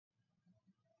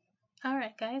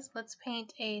Alright guys, let's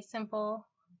paint a simple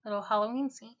little Halloween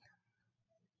scene.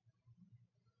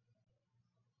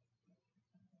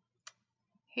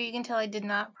 Here you can tell I did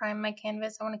not prime my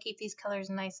canvas. I want to keep these colors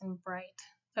nice and bright.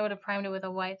 If I would have primed it with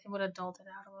a white, it would have dulled it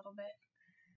out a little bit.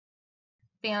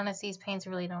 To be honest, these paints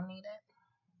really don't need it.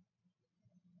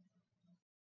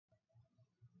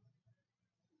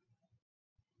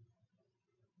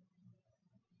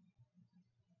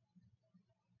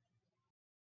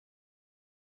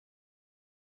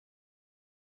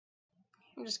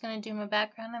 I'm just going to do my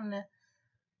background. I'm going to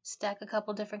stack a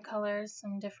couple different colors,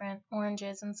 some different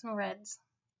oranges and some reds.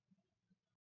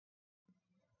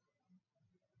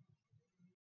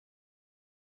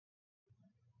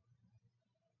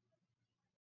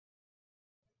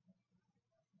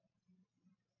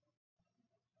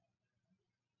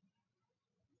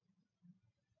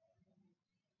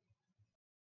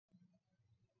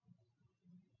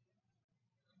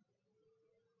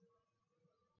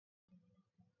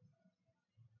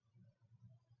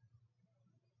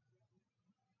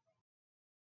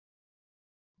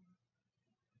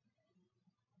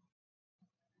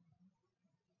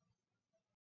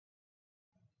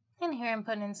 And here I'm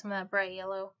putting in some of that bright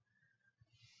yellow.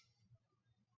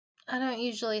 I don't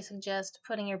usually suggest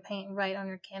putting your paint right on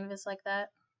your canvas like that.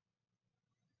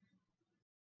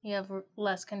 You have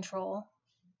less control.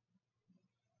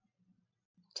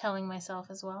 Telling myself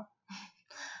as well.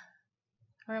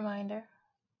 Reminder.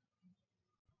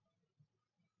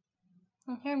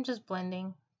 And here I'm just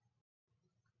blending.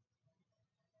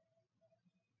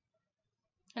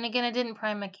 And again, I didn't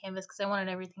prime my canvas because I wanted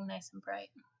everything nice and bright.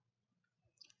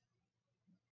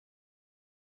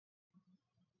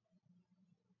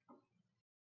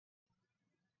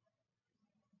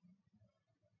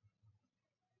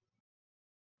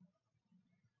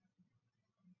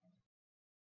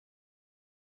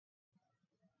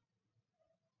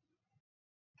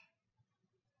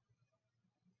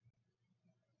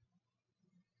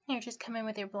 Here, just come in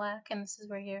with your black, and this is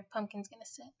where your pumpkin's going to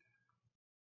sit.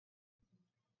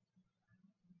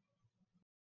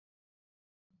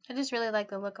 I just really like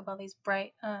the look of all these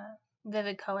bright,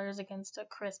 vivid colors against a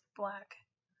crisp black.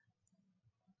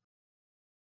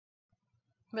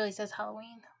 Really says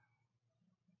Halloween.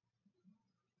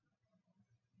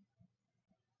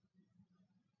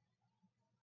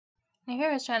 Now here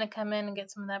I was trying to come in and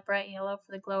get some of that bright yellow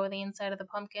for the glow of the inside of the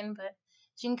pumpkin, but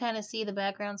as you can kind of see, the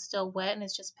background's still wet and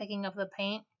it's just picking up the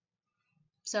paint.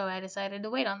 So I decided to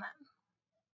wait on that.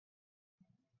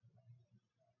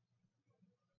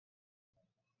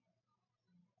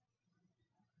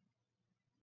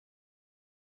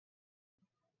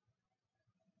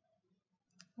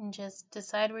 And just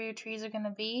decide where your trees are going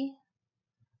to be.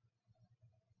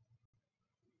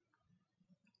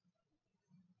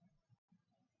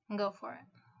 And go for it.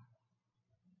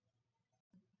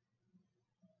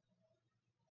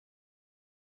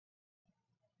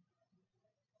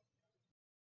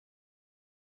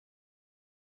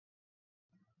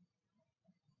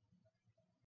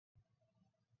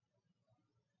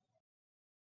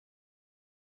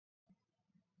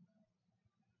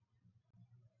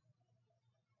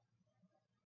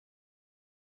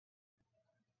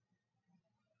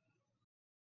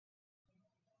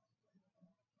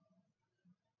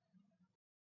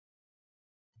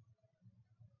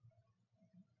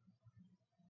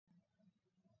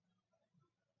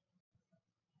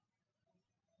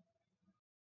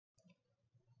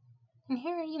 And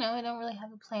here, I don't really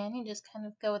have a plan. You just kind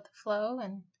of go with the flow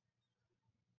and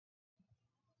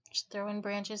just throw in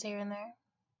branches here and there.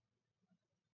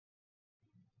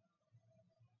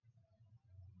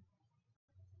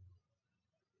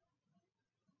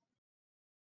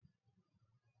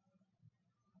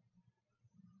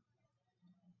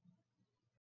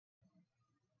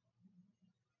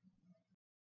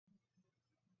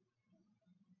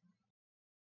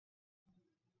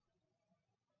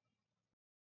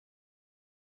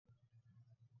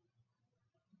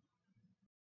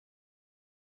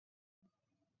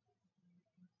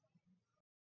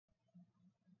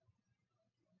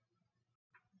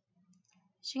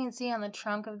 As you can see on the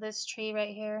trunk of this tree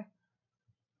right here,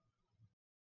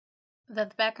 that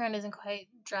the background isn't quite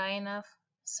dry enough,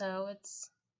 so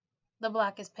the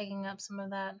black is picking up some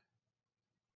of that.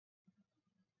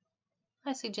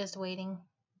 I suggest waiting.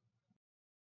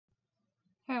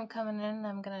 Here I'm coming in,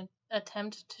 I'm going to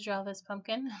attempt to draw this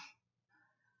pumpkin.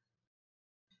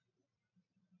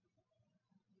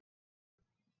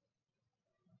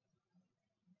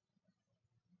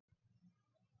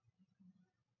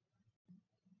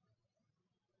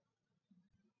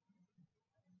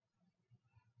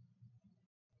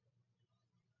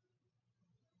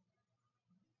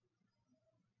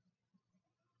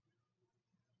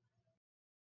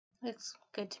 Looks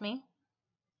good to me.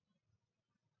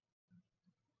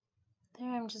 There,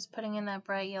 I'm just putting in that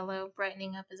bright yellow,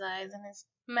 brightening up his eyes and his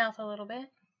mouth a little bit.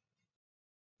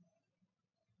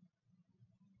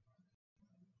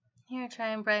 Here, try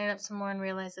and brighten it up some more and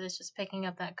realize that it's just picking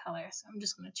up that color. So I'm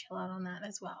just going to chill out on that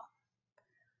as well.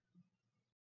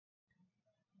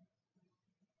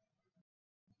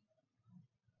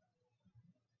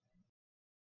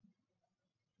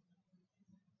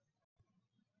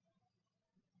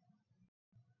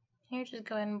 Here, just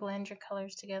go ahead and blend your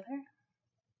colors together.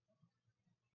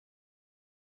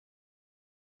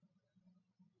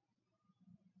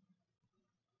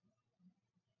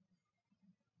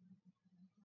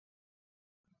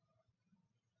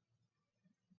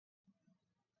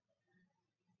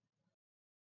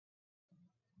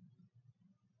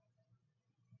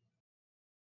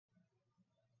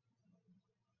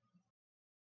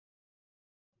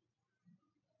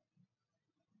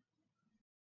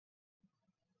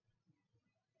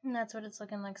 And that's what it's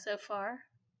looking like so far.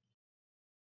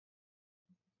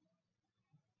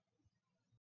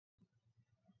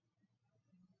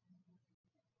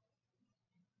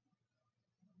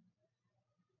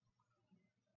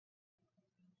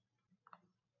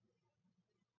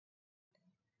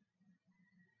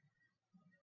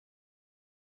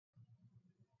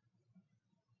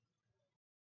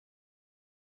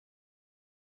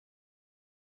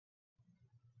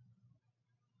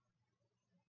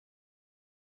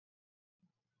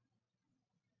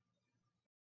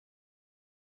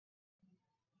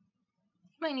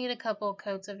 You might need a couple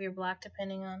coats of your black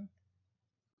depending on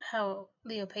how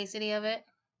the opacity of it.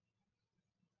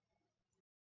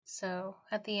 So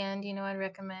at the end, I'd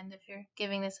recommend if you're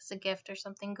giving this as a gift or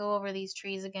something, go over these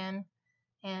trees again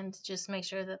and just make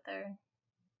sure that they're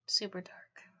super dark.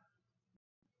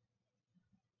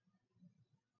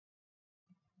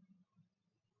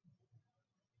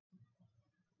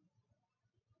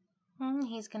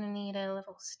 He's going to need a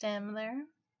little stem there.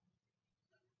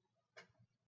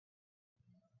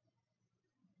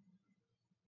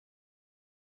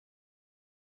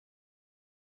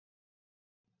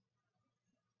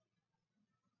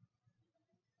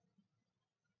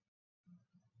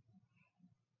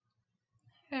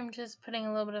 I'm just putting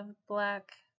a little bit of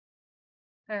black,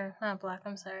 or not black,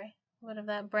 I'm sorry, a bit of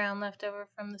that brown left over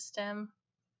from the stem.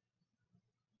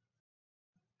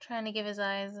 Trying to give his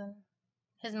eyes and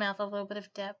his mouth a little bit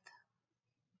of depth.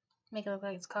 Make it look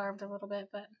like it's carved a little bit,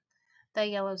 but that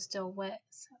yellow's still wet.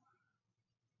 So.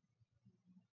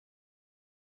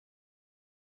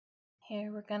 Here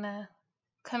we're gonna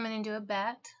come in and do a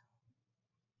bat.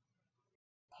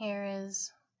 Here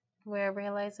is where I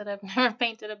realized that I've never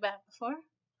painted a bat before.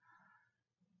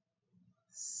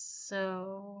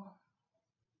 So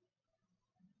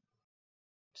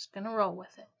just gonna roll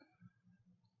with it.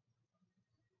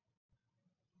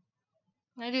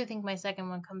 I do think my second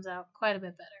one comes out quite a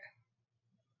bit better.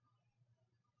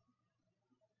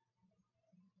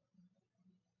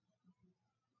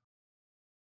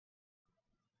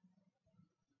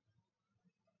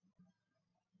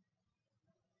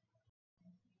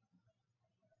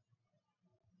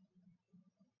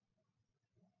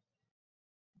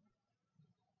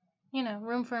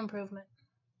 Room for improvement.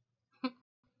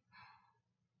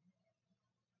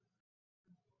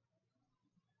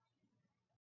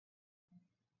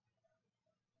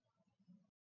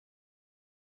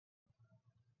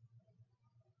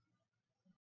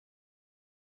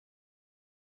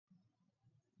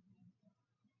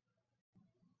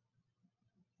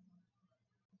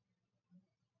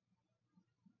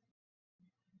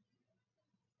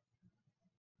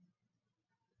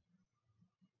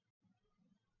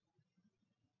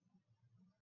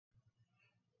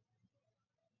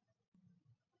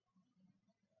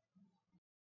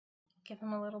 Give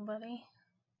him a little buddy.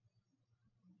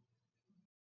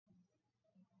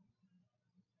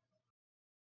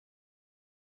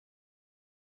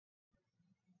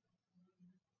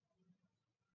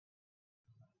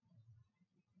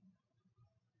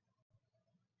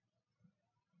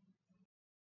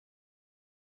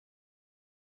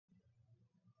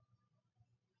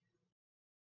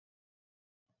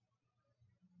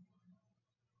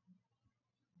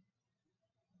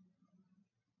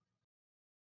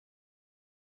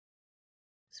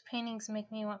 These paintings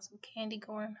make me want some candy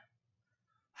corn.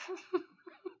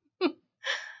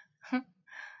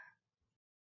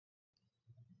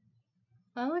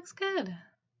 That looks good.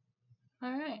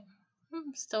 Alright.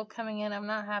 I'm still coming in. I'm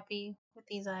not happy with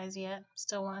these eyes yet. I'm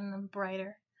still wanting them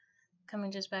brighter.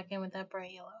 Coming just back in with that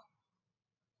bright yellow.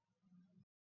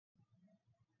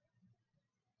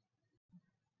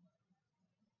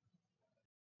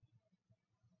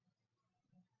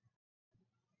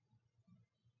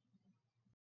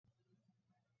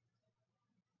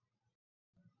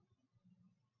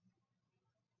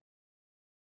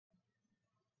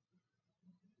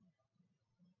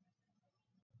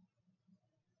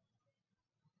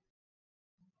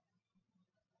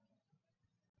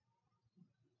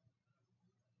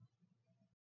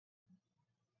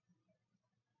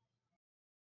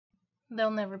 They'll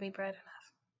never be bright enough.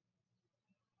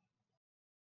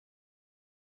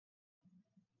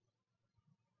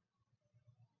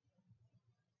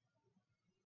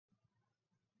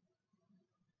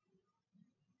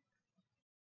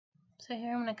 So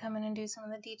here I'm going to come in and do some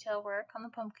of the detail work on the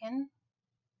pumpkin.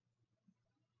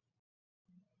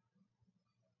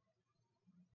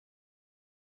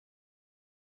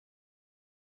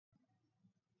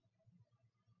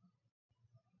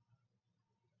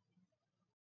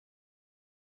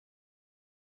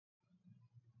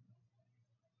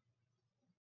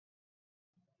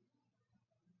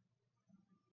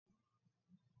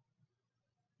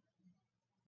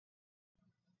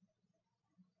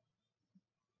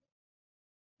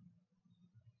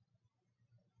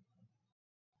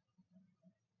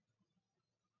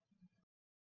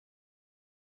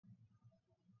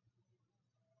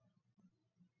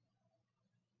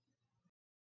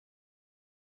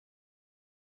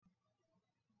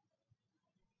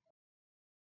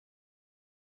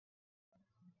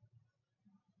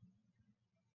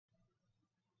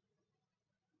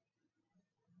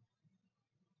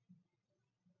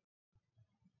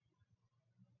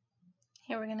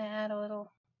 Here we're going to add a little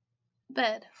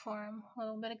bed for him, a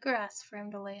little bit of grass for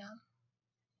him to lay on.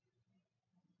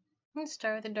 And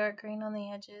start with a dark green on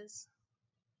the edges.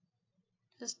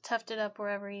 Just tuft it up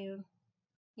wherever you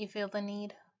feel the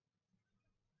need.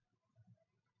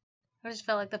 I just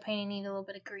felt like the painting needed a little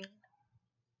bit of green.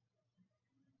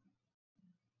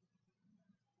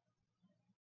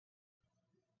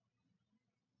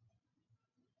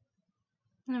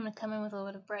 And I'm going to come in with a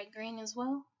little bit of bright green as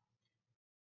well.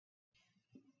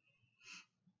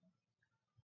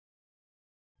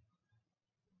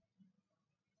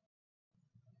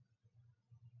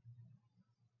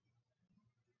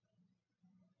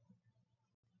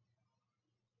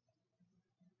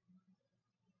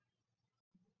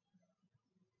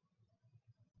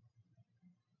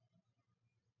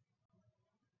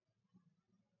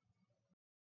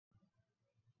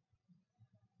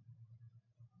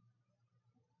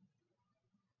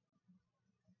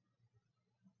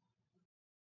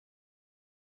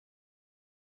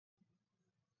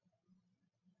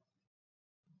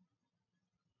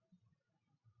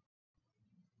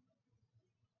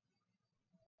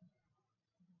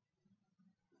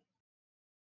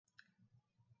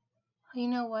 You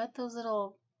know what? Those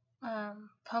little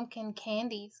pumpkin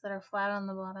candies that are flat on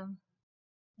the bottom.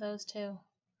 Those two.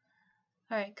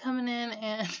 Alright, coming in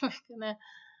and we're going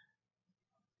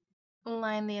to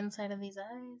line the inside of these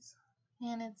eyes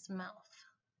and its mouth.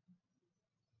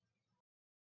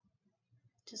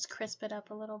 Just crisp it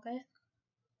up a little bit.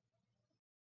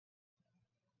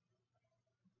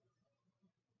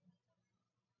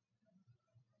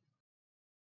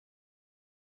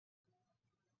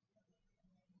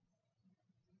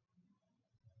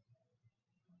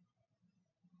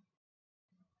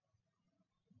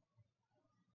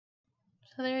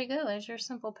 So there you go, there's your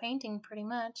simple painting pretty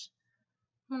much.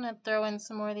 I'm going to throw in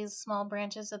some more of these small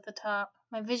branches at the top.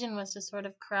 My vision was to sort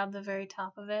of crowd the very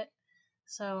top of it,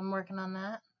 so I'm working on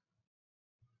that.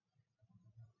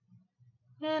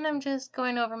 And I'm just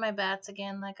going over my bats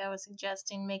again like I was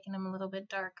suggesting, making them a little bit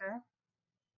darker.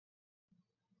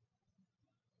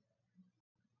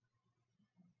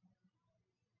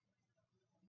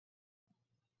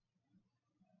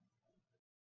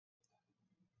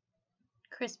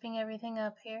 Crisping everything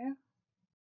up here.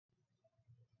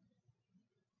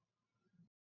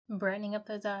 Brightening up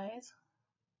those eyes.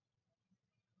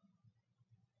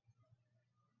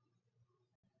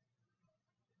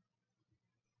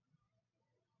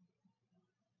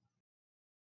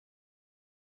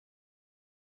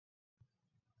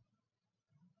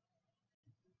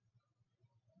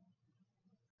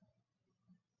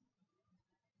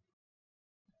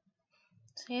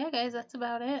 So yeah guys, that's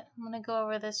about it. I'm going to go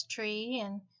over this tree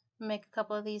and make a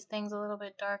couple of these things a little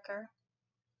bit darker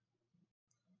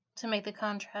to make the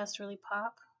contrast really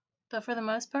pop. But for the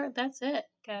most part, that's it,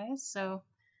 guys. So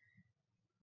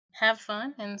have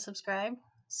fun and subscribe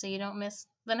so you don't miss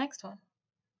the next one.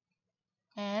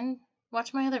 And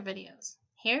watch my other videos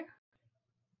here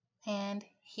and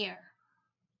here.